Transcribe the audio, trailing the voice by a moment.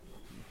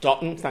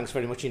Dotton, thanks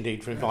very much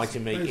indeed for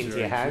inviting me into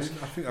your house.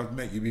 I think I've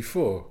met you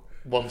before.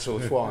 Once or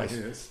twice.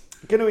 Yes.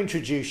 I'm going to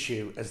introduce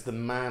you as the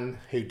man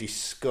who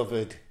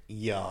discovered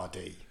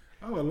Yardie.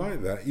 Oh, I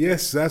like that.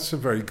 Yes, that's a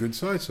very good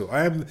title.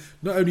 I am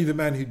not only the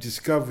man who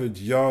discovered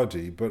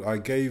Yardie, but I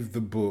gave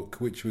the book,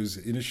 which was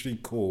initially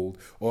called,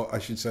 or I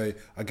should say,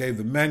 I gave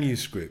the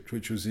manuscript,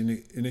 which was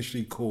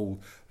initially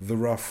called The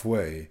Rough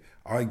Way.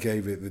 I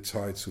gave it the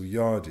title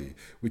Yardie,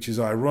 which is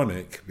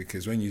ironic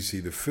because when you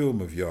see the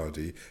film of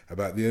Yardie,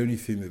 about the only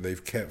thing that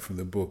they've kept from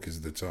the book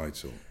is the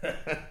title.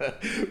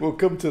 We'll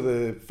come to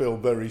the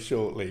film very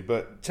shortly,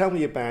 but tell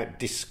me about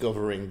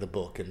discovering the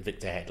book and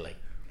Victor Headley.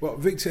 Well,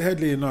 Victor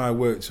Headley and I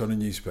worked on a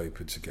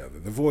newspaper together,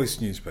 The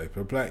Voice newspaper,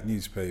 a black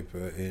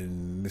newspaper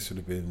this would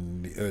have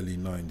been the early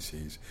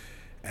 90s.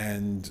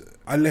 And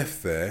I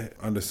left there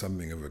under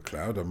something of a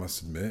cloud, I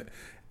must admit.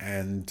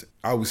 And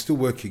I was still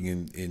working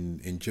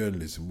in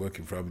journalism,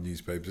 working for other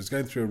newspapers. I was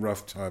going through a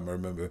rough time. I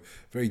remember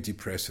very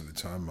depressed at the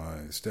time.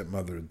 My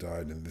stepmother had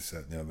died and this,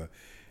 that and the other.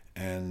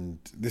 And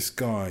this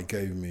guy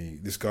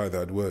that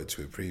I'd worked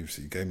with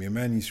previously, gave me a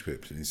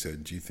manuscript and he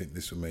said, do you think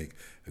this will make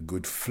a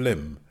good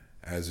film?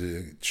 As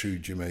a true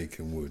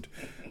Jamaican would.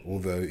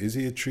 Although, is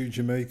he a true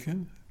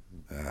Jamaican?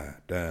 I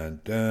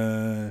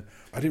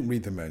didn't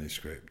read the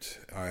manuscript.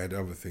 I had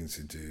other things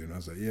to do. And I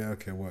was like, yeah,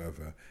 okay,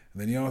 whatever. And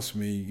then he asked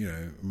me,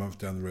 a month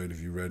down the road, have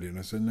you read it? And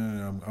I said,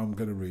 no, I'm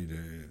going to read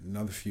it.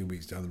 Another few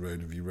weeks down the road,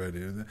 have you read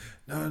it? And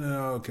then,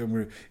 no,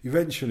 okay.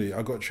 Eventually,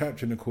 I got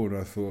trapped in a corner.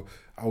 I thought,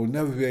 I will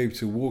never be able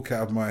to walk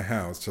out of my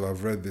house till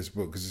I've read this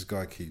book because this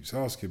guy keeps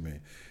asking me.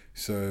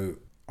 So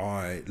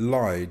I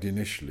lied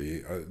initially.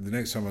 The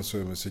next time I saw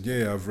him, I said,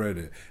 yeah, I've read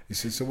it. He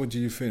said, so what do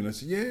you think? I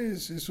said, yeah,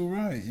 it's all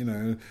right.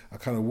 I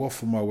kind of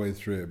waffled my way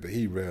through it, but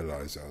he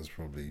realised I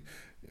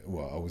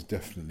was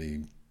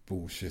definitely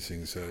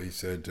bullshitting. So he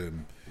said,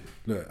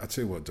 look, I'll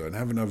tell you what, Don,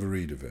 have another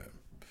read of it.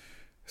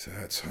 So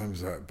at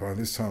times, by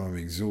this time I'm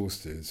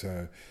exhausted.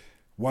 So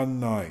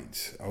one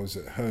night I was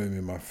at home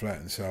in my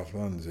flat in South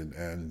London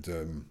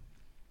and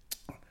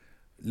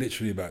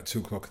literally about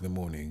 2:00 in the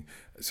morning,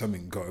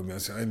 something got me. I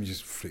said, let me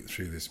just flick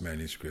through this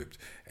manuscript.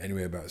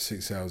 Anyway, about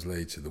 6 hours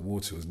later, the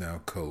water was now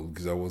cold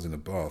because I was in a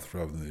bath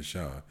rather than a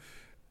shower.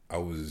 I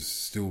was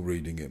still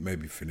reading it,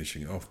 maybe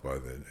finishing it off by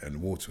then, and the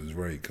water was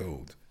very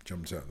cold.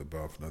 Jumped out of the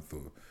bath and I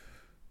thought,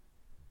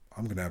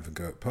 I'm going to have a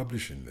go at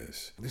publishing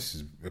this. This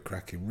is a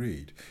cracking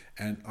read.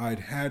 And I'd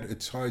had a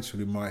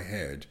title in my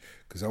head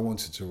because I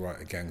wanted to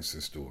write a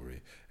gangster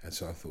story. And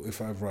so I thought,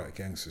 if I write a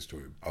gangster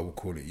story, I will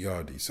call it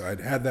Yardie. So I'd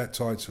had that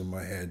title in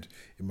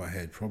my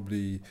head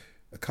probably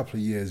a couple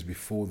of years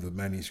before the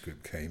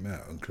manuscript came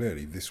out. And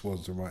clearly this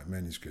was the right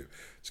manuscript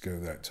to go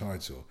with that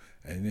title.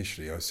 And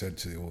initially I said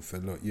to the author,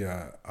 look,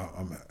 yeah,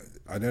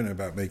 I don't know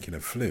about making a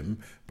film,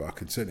 but I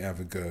could certainly have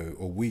a go,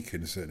 or we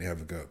can certainly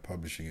have a go at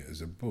publishing it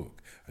as a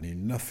book. I knew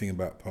nothing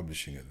about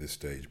publishing at this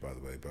stage, by the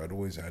way, but I'd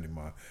always had in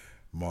my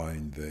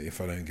mind that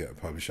if I don't get a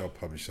publisher, I'll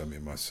publish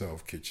something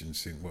myself, kitchen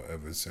sink,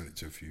 whatever, sell it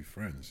to a few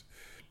friends.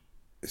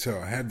 So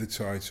I had the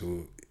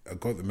title, I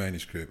got the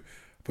manuscript,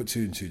 put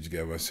two and two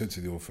together. I said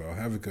to the author, I'll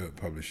have a go at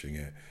publishing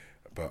it,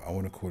 but I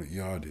want to call it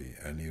Yardie.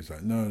 And he was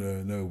like,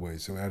 no way.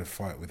 So I had a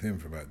fight with him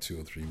for about 2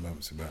 or 3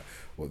 months about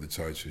what the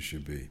title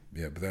should be.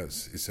 Yeah, but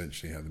that's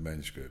essentially how the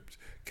manuscript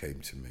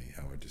came to me,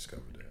 how I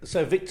discovered it.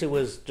 So Victor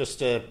was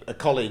just a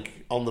colleague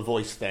on The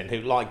Voice then,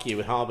 who, like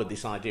you, harboured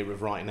this idea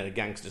of writing a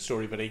gangster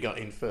story, but he got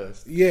in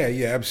first. Yeah,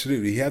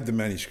 absolutely. He had the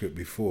manuscript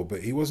before,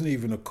 but he wasn't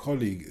even a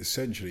colleague,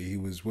 essentially. He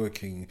was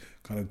working,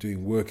 kind of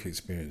doing work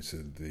experience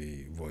at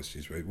The Voice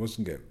newspaper. He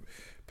wasn't getting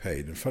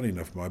paid. And funny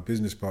enough, my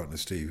business partner,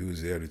 Steve, who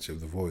was the editor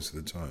of The Voice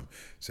at the time,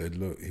 said,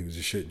 look, he was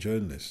a shit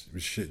journalist.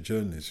 He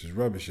was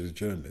rubbish as a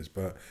journalist,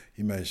 but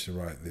he managed to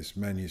write this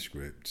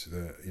manuscript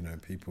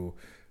that, people...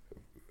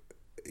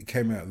 It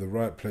came out at the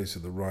right place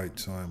at the right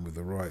time with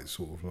the right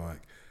sort of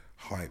like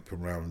hype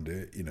around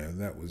it.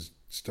 That was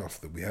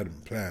stuff that we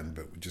hadn't planned,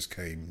 but it just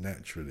came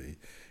naturally.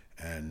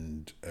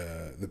 And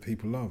the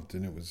people loved,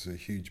 and it was a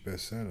huge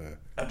bestseller.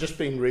 I've just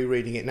been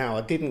rereading it now.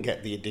 I didn't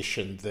get the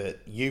edition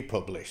that you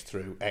published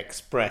through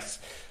Express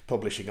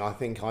Publishing. I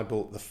think I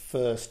bought the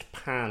first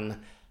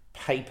Pan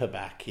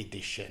paperback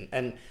edition,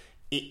 and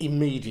it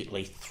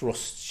immediately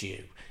thrusts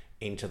you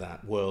into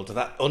that world,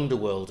 that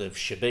underworld of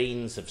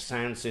shebeens, of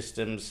sound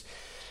systems,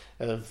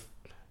 of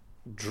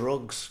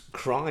drugs,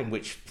 crime,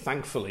 which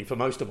thankfully for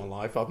most of my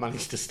life I've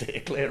managed to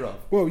steer clear of.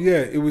 Well, yeah,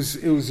 it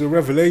was a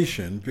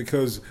revelation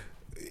because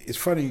it's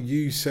funny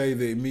you say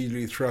that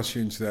immediately thrust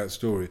you into that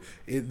story.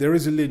 There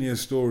is a linear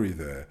story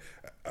there.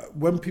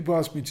 When people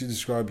ask me to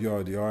describe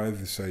Yardie, I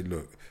either say,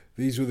 look,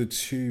 these were the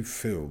 2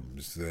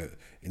 films that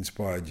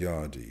inspired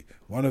Yardie.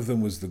 One of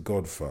them was The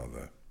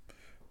Godfather.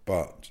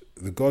 But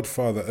The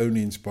Godfather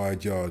only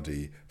inspired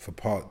Yardie for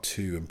part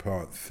 2 and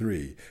part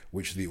 3,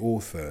 which the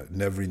author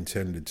never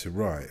intended to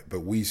write.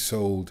 But we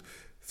sold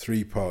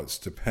 3 parts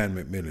to Pan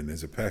Macmillan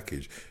as a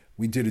package.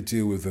 We did a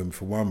deal with them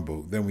for 1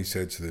 book. Then we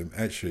said to them,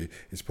 actually,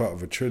 it's part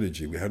of a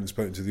trilogy. We hadn't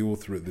spoken to the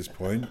author at this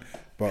point,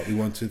 but we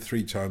wanted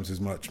 3 times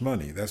as much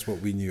money. That's what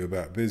we knew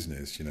about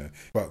business,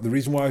 But the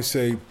reason why I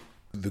say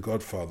The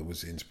Godfather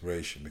was the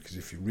inspiration, because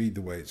if you read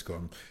the way it's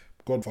gone,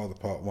 Godfather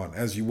Part 1,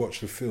 as you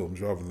watch the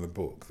films rather than the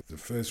book, the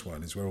first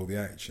one is where all the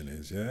action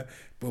is, yeah?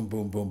 Boom,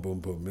 boom, boom, boom,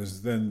 boom.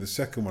 Then the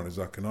second one is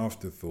like an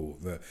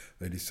afterthought that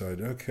they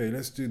decided, okay,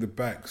 let's do the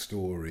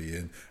backstory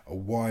and a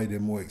wider,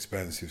 more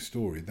expansive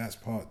story. That's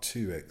Part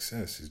 2,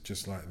 Excess, is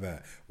just like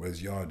that,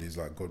 whereas Yardie is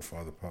like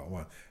Godfather Part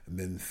 1. And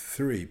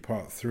then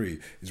Part 3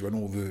 is when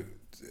all the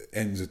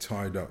ends are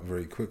tied up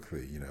very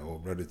quickly,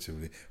 or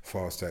relatively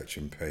fast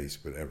action pace,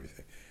 but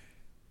everything.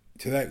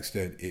 To that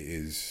extent, it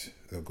is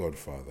The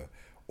Godfather.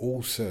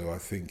 Also, I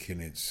think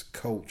in its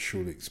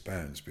cultural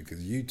expanse,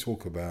 because you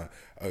talk about,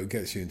 it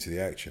gets you into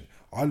the action.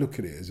 I look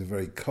at it as a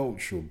very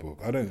cultural book.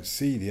 I don't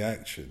see the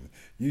action.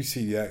 You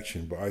see the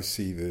action, but I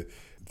see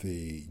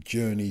the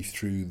journey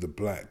through the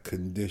black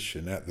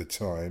condition at the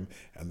time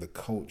and the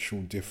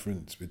cultural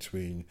difference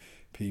between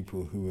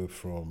people who are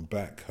from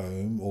back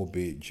home,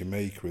 albeit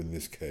Jamaica in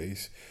this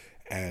case,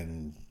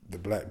 and the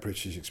black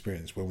British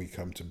experience when we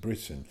come to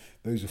Britain.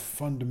 Those are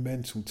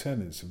fundamental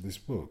tenets of this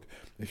book.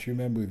 If you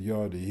remember with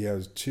Yardie, he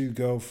has 2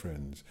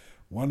 girlfriends.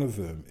 One of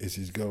them is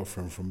his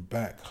girlfriend from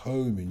back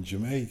home in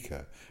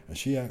Jamaica, and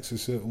she acts a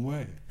certain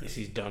way. This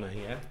is Donna,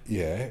 yeah?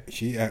 Yeah,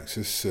 she acts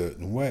a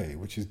certain way,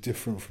 which is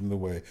different from the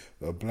way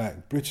that a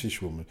black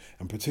British woman,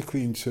 and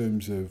particularly in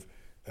terms of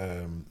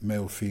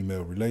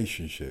male-female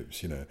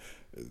relationships,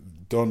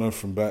 Donna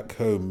from back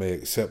home may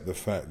accept the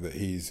fact that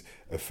he's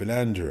a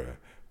philanderer,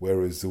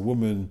 whereas the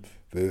woman,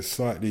 the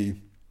slightly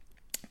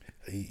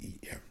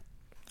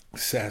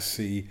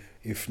sassy,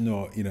 if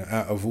not,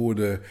 out of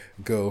order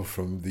girl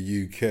from the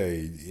UK,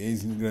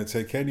 isn't going to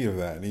take any of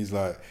that. And he's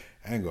like,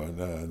 hang on,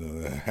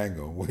 no, hang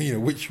on.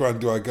 Which one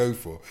do I go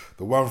for?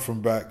 The one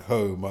from back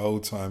home, my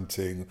old time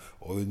ting,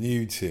 or the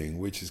new ting,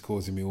 which is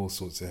causing me all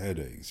sorts of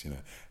headaches, And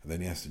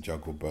then he has to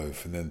juggle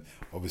both. And then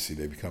obviously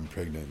they become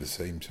pregnant at the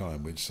same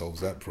time, which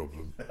solves that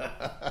problem.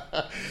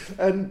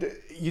 And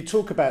you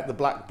talk about the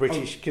black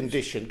British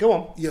condition. Go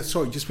on. Yeah,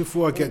 sorry, just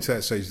before I get to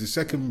that stage, the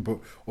second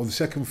book, or the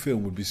second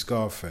film would be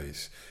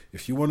Scarface.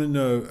 If you want to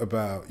know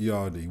about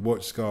Yardie,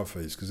 watch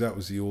Scarface, because that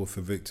was the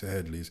author Victor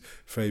Headley's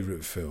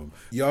favourite film.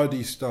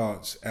 Yardie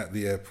starts at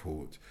the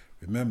airport.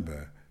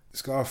 Remember,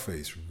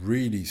 Scarface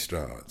really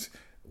starts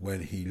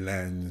when he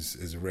lands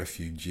as a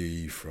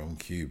refugee from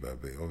Cuba,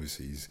 but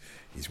obviously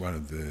he's one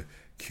of the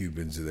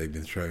Cubans that they've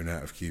been thrown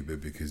out of Cuba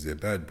because they're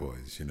bad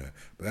boys,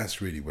 But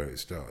that's really where it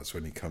starts,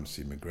 when he comes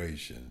to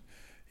immigration,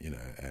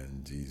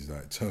 and he's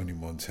like Tony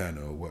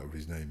Montana or whatever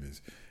his name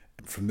is.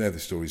 From there, the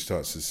story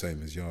starts the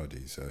same as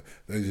Yardie. So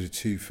those are the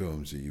 2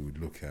 films that you would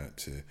look at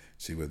to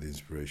see where the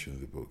inspiration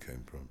of the book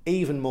came from.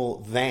 Even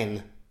more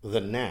then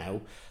than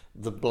now,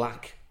 the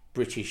black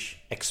British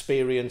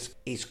experience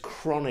is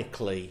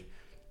chronically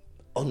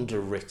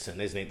underwritten,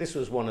 isn't it? This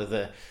was one of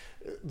the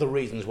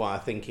reasons why I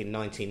think in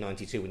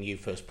 1992, when you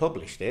first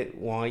published it,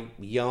 why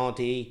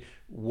Yardie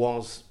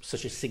was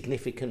such a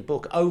significant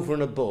book, over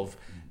and above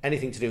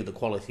anything to do with the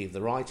quality of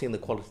the writing, the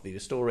quality of the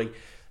story.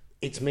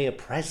 Its mere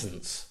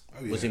presence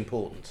was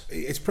important.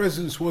 Its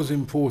presence was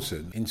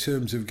important in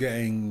terms of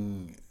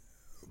getting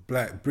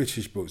black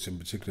British books in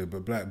particular,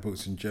 but black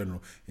books in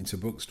general, into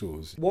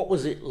bookstores. What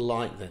was it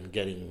like then,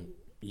 getting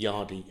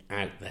Yardie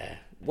out there?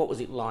 What was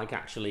it like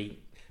actually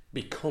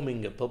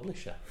becoming a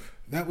publisher?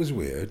 That was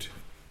weird.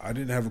 I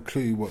didn't have a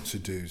clue what to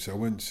do, so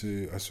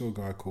I saw a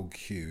guy called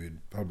Q who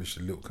published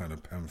a little kind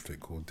of pamphlet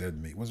called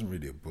Dead Meat. It wasn't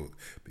really a book,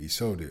 but he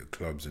sold it at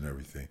clubs and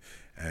everything.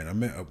 And I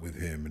met up with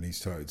him, and he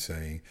started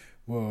saying,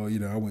 well,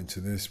 I went to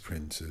this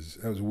printer's.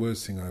 That was the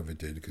worst thing I ever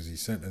did, because he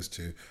sent us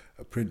to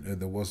a printer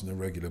that wasn't a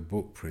regular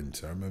book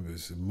printer. I remember it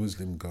was a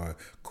Muslim guy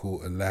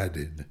called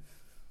Aladdin.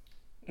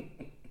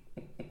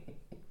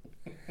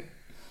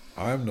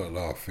 I'm not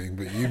laughing,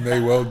 but you may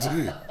well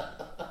do.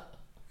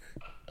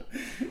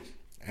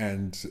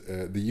 And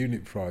the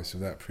unit price of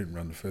that print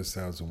run, the first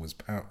 1,000, was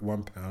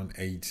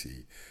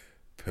 £1.80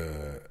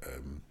 per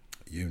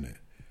unit.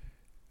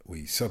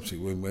 We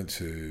subsequently went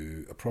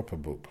to a proper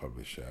book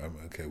publisher.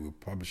 We're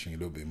publishing a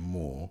little bit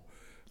more,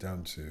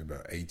 down to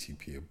about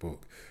 80p a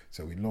book.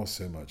 So we lost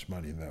so much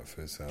money in that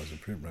first 1,000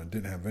 print run.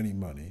 Didn't have any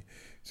money,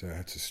 so I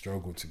had to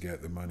struggle to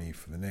get the money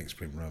for the next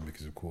print run,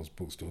 because of course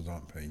bookstores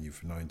aren't paying you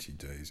for 90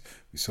 days.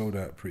 We sold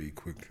out pretty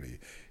quickly.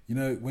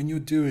 When you're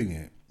doing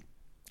it,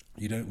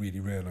 you don't really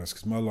realise,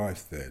 because my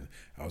life then,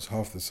 I was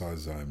half the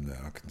size I am now,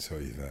 I can tell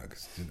you that,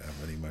 because I didn't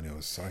have any money. I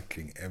was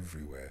cycling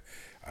everywhere.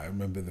 I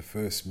remember the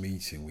first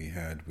meeting we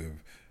had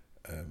with,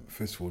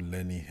 first of all,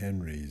 Lenny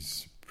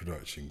Henry's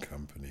production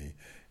company.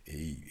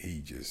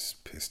 He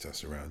just pissed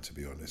us around, to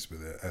be honest, but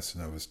that's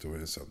another story.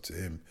 That's up to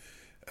him.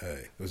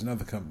 There was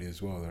another company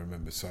as well that I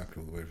remember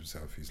cycling all the way from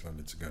South East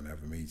London to go and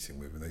have a meeting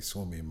with, and they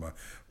saw me in my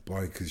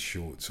biker's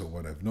shorts or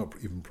whatever, not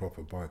even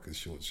proper biker's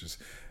shorts, just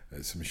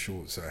some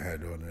shorts that I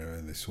had on there,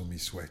 and they saw me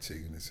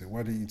sweating, and they said,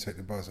 why didn't you take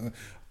the bus? And I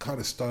kind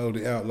of styled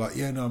it out like,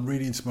 I'm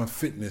really into my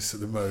fitness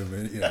at the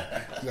moment,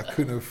 'cause I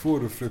couldn't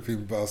afford a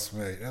flipping bus,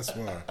 mate, that's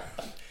why.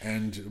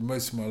 And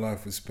most of my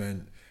life was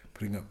spent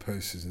putting up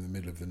posters in the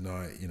middle of the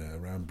night,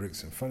 around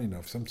Brixton. Funny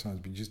enough,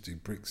 sometimes we just do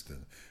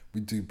Brixton.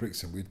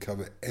 We'd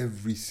cover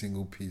every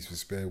single piece of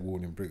spare wall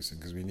in Brixton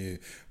because we knew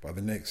by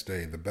the next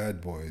day the bad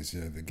boys,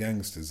 the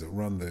gangsters that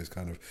run those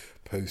kind of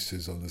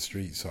posters on the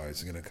street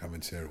sides are going to come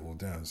and tear it all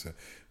down. So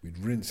we'd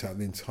rinse out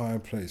the entire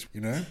place,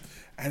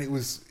 and it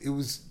was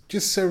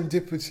just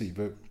serendipity.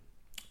 But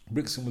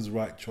Brixton was the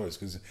right choice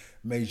because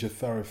major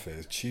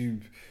thoroughfares,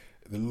 Tube.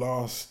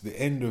 The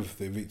end of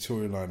the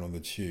Victoria line on the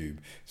Tube.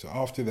 So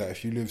after that,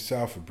 if you live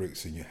south of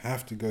Brixton, you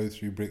have to go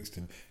through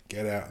Brixton,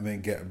 get out and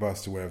then get a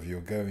bus to wherever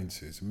you're going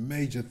to. It's a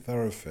major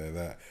thoroughfare,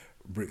 that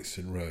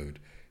Brixton Road.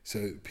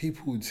 So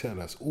people would tell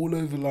us all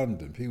over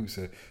London, people would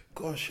say,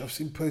 gosh, I've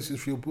seen posters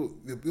for your book.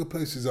 Your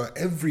posters are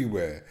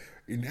everywhere.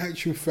 In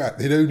actual fact,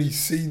 they'd only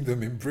seen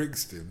them in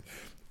Brixton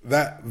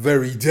that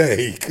very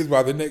day, because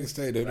by the next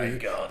day they'd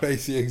be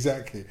basically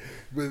exactly.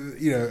 But,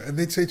 and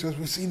they'd say to us,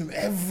 we've seen them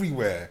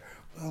everywhere.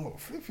 Oh,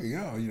 flipping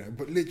out,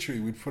 But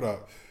literally, we'd put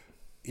up,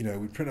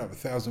 we'd print up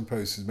 1,000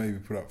 posters, maybe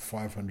put up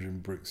 500 in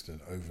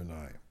Brixton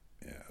overnight.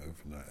 Yeah,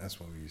 overnight. That's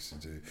what we used to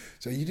do.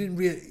 So you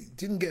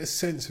didn't get a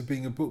sense of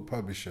being a book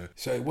publisher.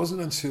 So it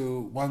wasn't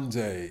until one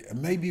day,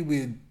 and maybe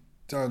we'd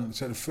done.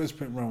 So the first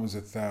print run was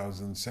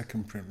 1,000.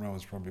 Second print run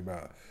was probably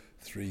about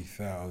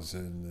 3,000,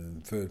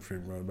 and third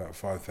print run about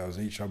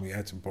 5,000. Each time we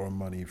had to borrow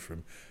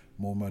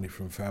more money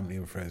from family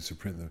and friends to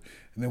print them.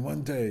 And then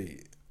one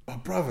day,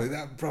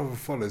 that brother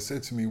follower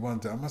said to me one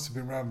day, I must have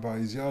been round by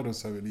his yard or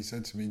something, and he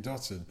said to me,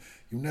 Dotton,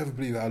 you'll never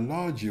believe how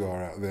large you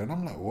are out there. And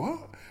I'm like,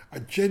 what? I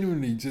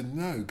genuinely didn't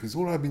know, because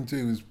all I've been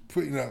doing was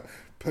putting up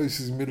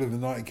posters in the middle of the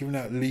night, giving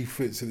out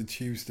leaflets at the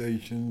tube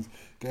stations,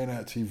 going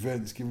out to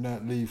events, giving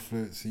out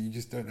leaflets, and you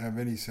just don't have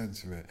any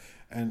sense of it.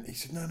 And he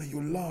said, no,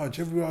 you're large.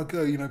 Everywhere I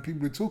go,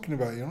 people are talking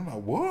about you. And I'm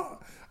like,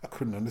 what? I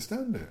couldn't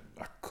understand it.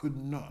 I could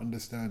not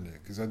understand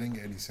it because I didn't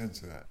get any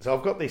sense of that. So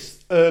I've got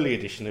this early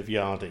edition of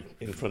Yardie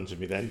in front of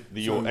me then,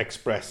 your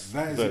Express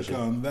that is version. A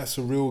gun. That's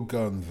a real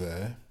gun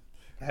there.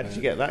 How did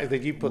you get that?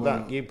 Did you put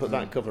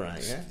that cover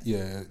out, yeah?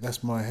 Yeah,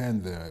 that's my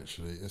hand there,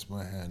 actually. That's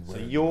my hand. So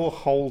you're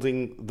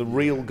holding the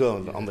real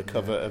gun on the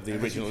cover of the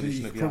original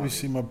edition of Yardie. You can probably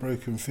see my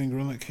broken finger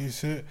on it. Can you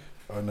see it?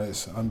 I know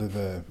it's under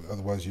there,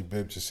 otherwise you'd be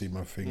able to see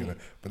my finger there.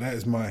 But that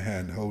is my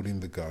hand holding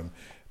the gun,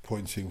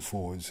 pointing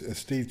forwards.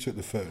 Steve took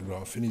the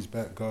photograph in his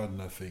back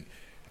garden, I think,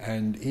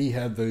 and he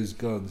had those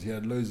guns. He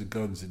had loads of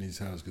guns in his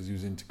house because he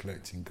was into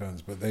collecting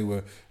guns, but they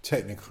were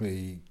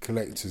technically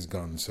collector's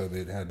guns, so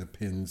they'd had the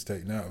pins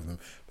taken out of them.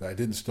 But it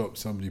didn't stop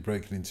somebody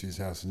breaking into his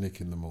house and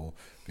nicking them all,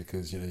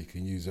 because you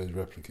can use those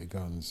replica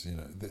guns.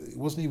 It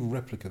wasn't even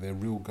replica; they're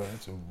real guns.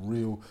 It's a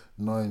real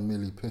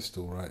 9mm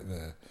pistol right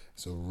there.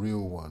 It's a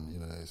real one.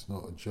 It's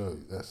not a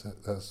joke. That's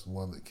the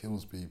one that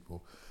kills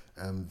people.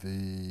 And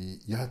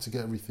you had to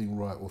get everything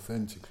right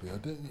authentically.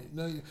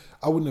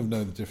 I wouldn't have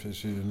known the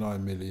difference between a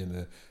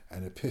 9mm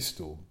and a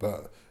pistol,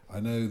 but I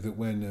know that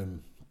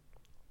when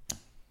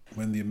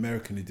the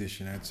American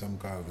edition had some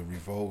guy with a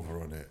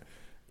revolver on it,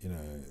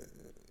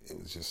 it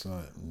was just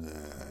like, nah,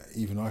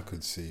 even I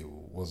could see it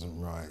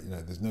wasn't right.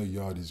 There's no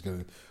Yardie's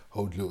going to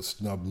hold a little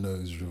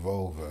snub-nosed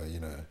revolver,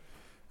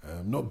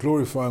 Not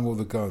glorifying all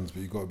the guns,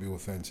 but you've got to be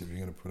authentic if you're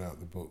going to put out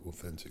the book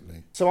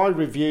authentically. So I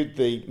reviewed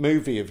the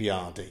movie of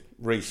Yardie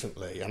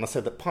recently, and I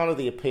said that part of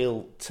the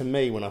appeal to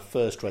me when I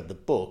first read the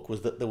book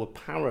was that there were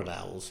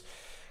parallels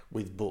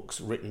with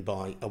books written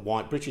by a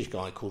white British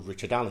guy called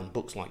Richard Allen,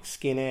 books like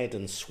Skinhead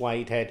and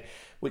Suedehead,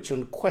 which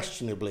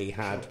unquestionably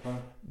had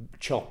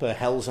Chopper,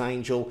 Hell's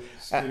Angel,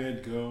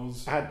 Skinhead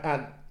Girls,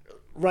 had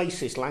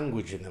racist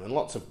language in them and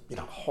lots of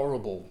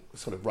horrible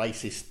sort of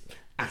racist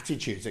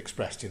attitudes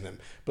expressed in them,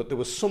 but there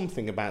was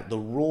something about the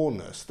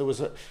rawness. There was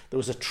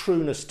a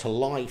trueness to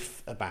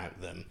life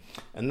about them,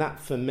 and that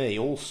for me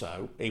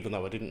also, even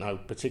though I didn't know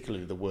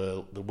particularly the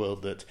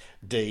world that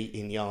Dee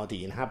in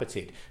Yardie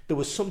inhabited, there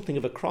was something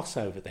of a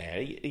crossover there.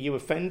 Are you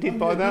offended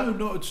by that? No,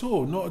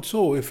 not at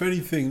all. If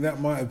anything,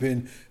 that might have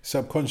been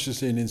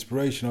subconsciously an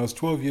inspiration. I was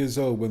 12 years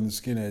old when the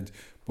Skinhead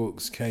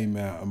books came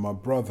out, and my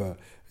brother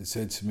had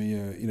said to me,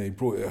 he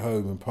brought it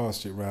home and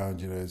passed it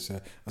around,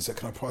 so I said,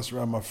 can I pass it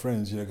around my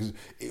friends, because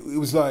it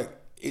was like,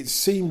 it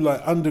seemed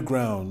like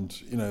underground,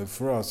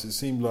 for us. It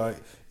seemed like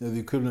the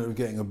equivalent of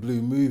getting a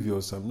blue movie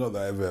or something. Not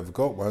that I ever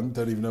got one.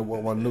 Don't even know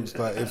what one looks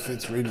like, if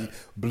it's really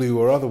blue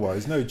or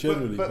otherwise. No,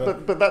 generally.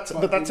 But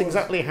that's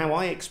exactly how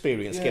I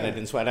experienced Skinhead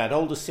and Suede. I had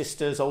older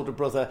sisters, older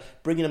brother,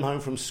 bringing them home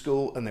from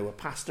school, and they were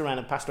passed around.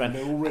 And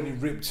they're already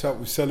ripped up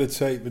with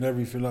sellotape and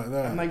everything like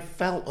that. And they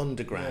felt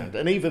underground.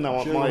 Yeah. And even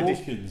though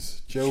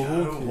Joe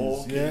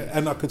Hawkins, yeah.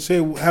 And I could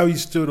see how he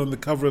stood on the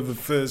cover of the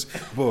first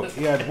book.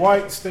 He had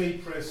white stay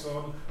press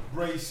on,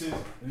 braces,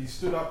 and he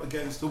stood up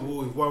against the wall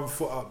with one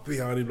foot up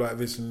behind him like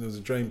this, and there was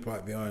a drain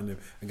pipe behind him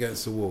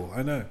against the wall.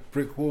 I know,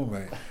 brick wall,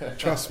 mate.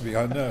 Trust me,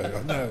 I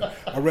know.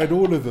 I read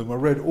all of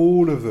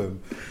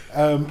them.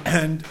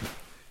 And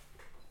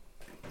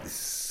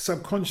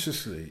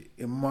subconsciously,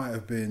 it might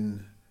have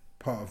been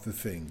part of the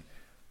thing,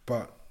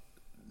 but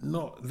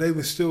not. They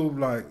were still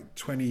like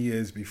 20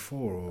 years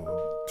before,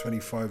 or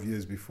 25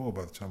 years before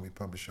by the time we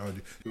published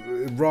Yardie.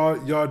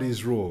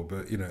 Yardie's raw,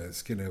 but,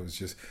 Skinner was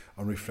just,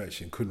 on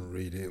reflection, couldn't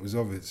read it. It was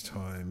of its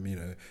time,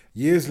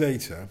 Years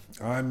later,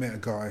 I knew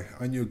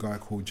a guy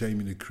called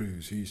Jamie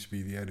LaCruz, who used to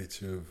be the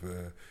editor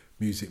of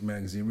Music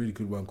Magazine, a really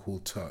good one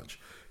called Touch.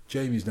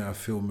 Jamie's now a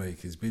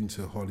filmmaker. He's been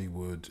to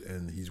Hollywood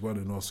and he's won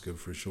an Oscar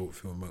for a short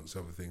film, amongst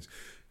other things.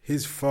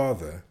 His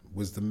father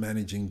was the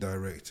managing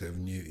director of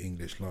New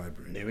English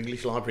Library. New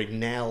English Library,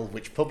 Nell,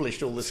 which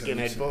published all the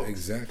Skinhead books.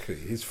 Exactly.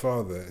 His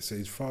father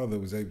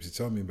was able to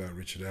tell me about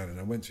Richard Allen.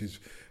 I went to his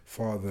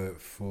father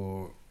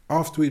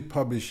after we'd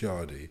published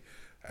Yardie,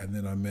 and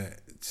then I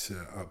met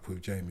up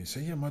with Jamie. So,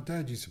 my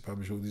dad used to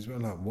publish all these.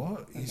 I'm like,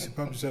 what? He used to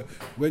publish. So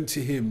went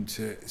to him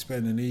to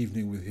spend an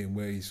evening with him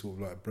where he sort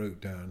of like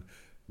broke down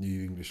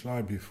New English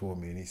Library for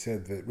me, and he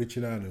said that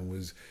Richard Allen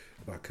was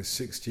like a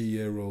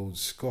 60-year-old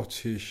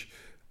Scottish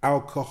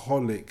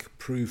alcoholic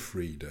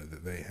proofreader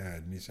that they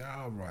had, and he said,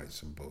 I'll write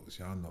some books,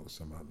 I'll knock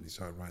some up, and he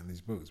started writing these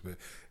books. But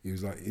he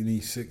was like in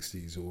his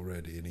 60s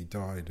already, and he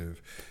died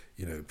of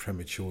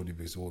prematurely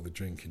because of all the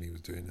drinking he was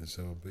doing and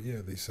so on. But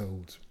they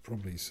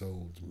probably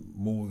sold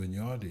more than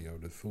Yardie. I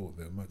would have thought.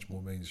 They were much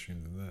more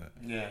mainstream than that.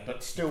 Yeah,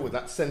 but still with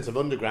that sense of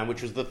underground,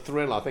 which was the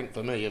thrill, I think,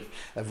 for me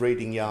of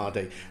reading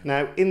Yardie.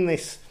 Now, in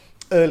this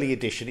early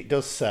edition, it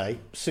does say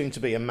soon to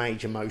be a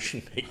major motion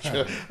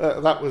picture.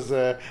 That was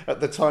at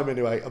the time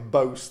anyway a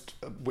boast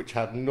which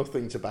had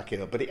nothing to back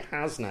it up, but it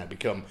has now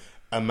become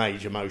a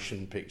major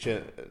motion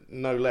picture,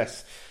 no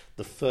less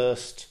the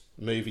first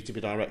movie to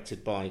be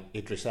directed by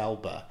Idris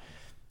Elba.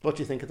 What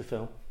do you think of the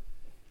film?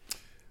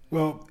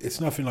 Well, it's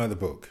nothing like the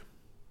book.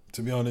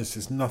 To be honest,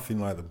 it's nothing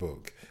like the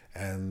book,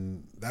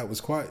 and that was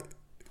quite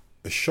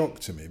a shock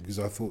to me because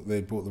I thought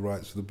they bought the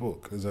rights to the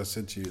book. As I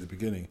said to you at the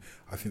beginning,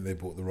 I think they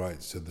bought the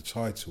rights to the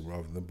title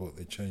rather than the book.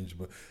 They changed the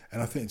book.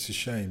 And I think it's a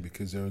shame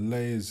because there are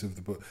layers of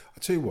the book.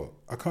 I'll tell you what,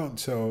 I can't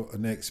tell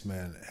an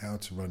ex-man how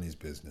to run his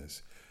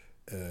business.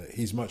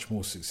 He's much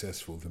more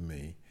successful than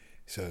me,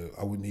 so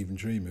I wouldn't even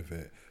dream of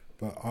it.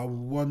 But I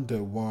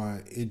wonder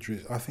why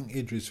I think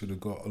Idris would have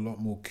got a lot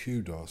more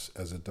kudos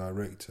as a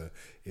director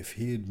if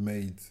he had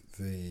made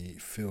the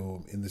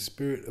film in the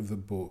spirit of the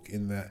book,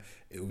 in that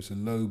it was a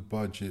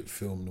low-budget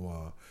film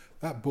noir.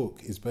 That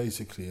book is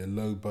basically a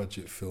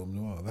low-budget film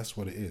noir. That's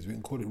what it is. We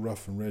can call it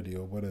rough and ready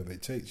or whatever.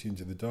 It takes you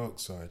into the dark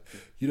side.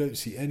 You don't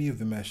see any of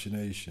the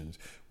machinations.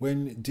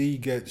 When Dee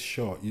gets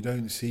shot, you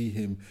don't see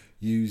him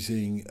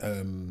using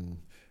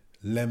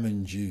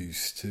lemon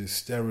juice to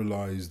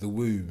sterilise the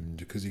wound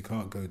because he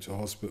can't go to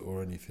hospital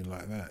or anything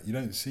like that. You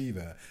don't see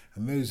that.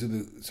 And those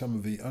are some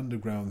of the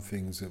underground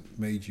things that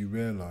made you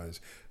realise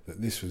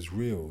that this was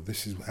real.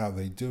 This is how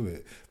they do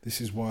it. This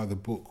is why the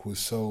book was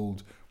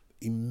sold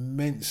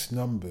immense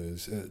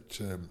numbers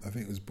at, I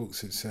think it was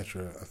Books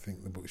Etc. I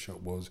think the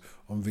bookshop was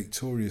on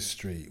Victoria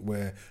Street,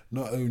 where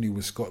not only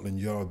was Scotland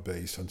Yard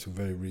based until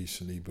very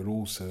recently, but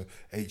also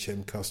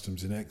HM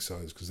Customs and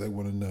Excise, because they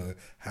want to know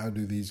how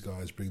do these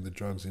guys bring the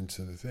drugs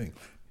into the thing.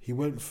 He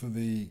went for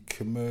the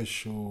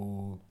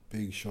commercial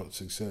big shot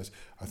success.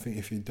 I think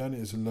if he'd done it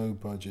as a low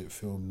budget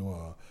film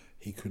noir,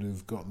 he could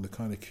have gotten the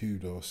kind of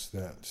kudos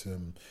that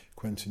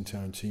Quentin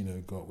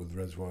Tarantino got with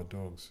Reservoir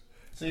Dogs.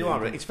 So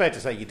it's fair to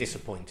say you're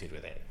disappointed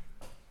with it.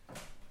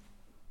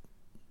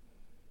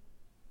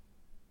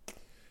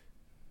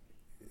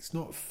 It's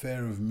not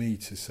fair of me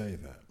to say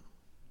that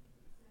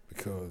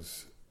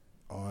because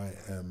I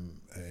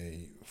am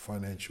a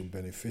financial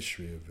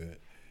beneficiary of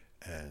it,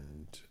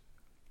 and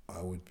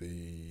I would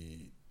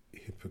be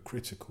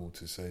hypocritical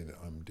to say that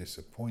I'm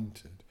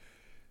disappointed.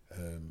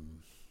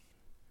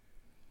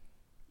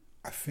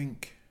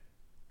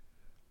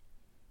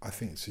 I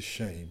think it's a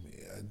shame.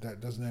 That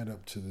doesn't add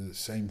up to the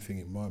same thing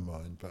in my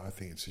mind, but I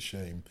think it's a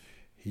shame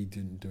he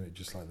didn't do it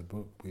just like the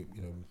book.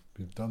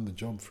 We've done the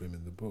job for him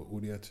in the book. All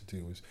he had to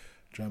do was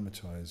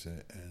dramatise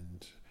it,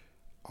 and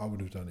I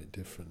would have done it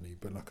differently.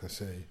 But like I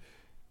say,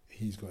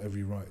 he's got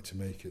every right to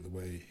make it the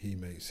way he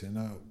makes it, and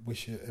I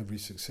wish it every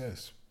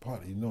success.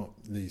 Partly not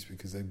least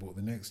because they bought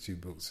the next two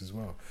books as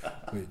well,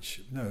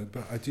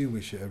 but I do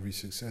wish it every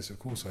success. Of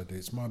course I do.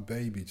 It's my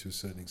baby to a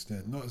certain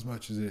extent, not as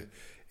much as it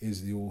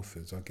is the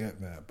author's. I get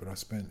that, but I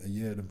spent a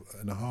year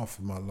and a half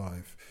of my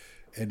life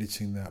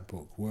editing that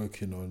book,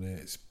 working on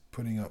it,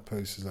 putting up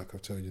posters like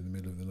I've told you in the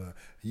middle of the night.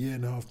 A year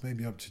and a half,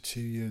 maybe up to 2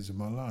 years of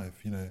my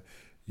life.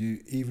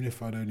 Even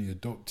if I'd only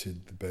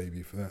adopted the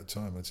baby for that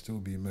time, I'd still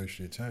be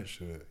emotionally attached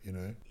to it.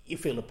 You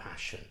feel a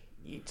passion.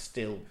 It's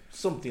still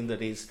something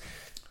that is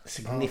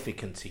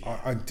significant to you.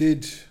 I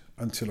did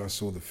until I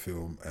saw the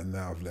film, and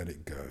now I've let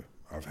it go.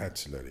 I've had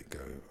to let it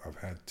go. I've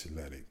had to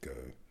let it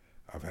go.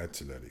 I've had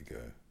to let it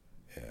go.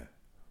 Yeah,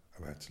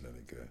 I've had to let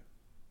it go.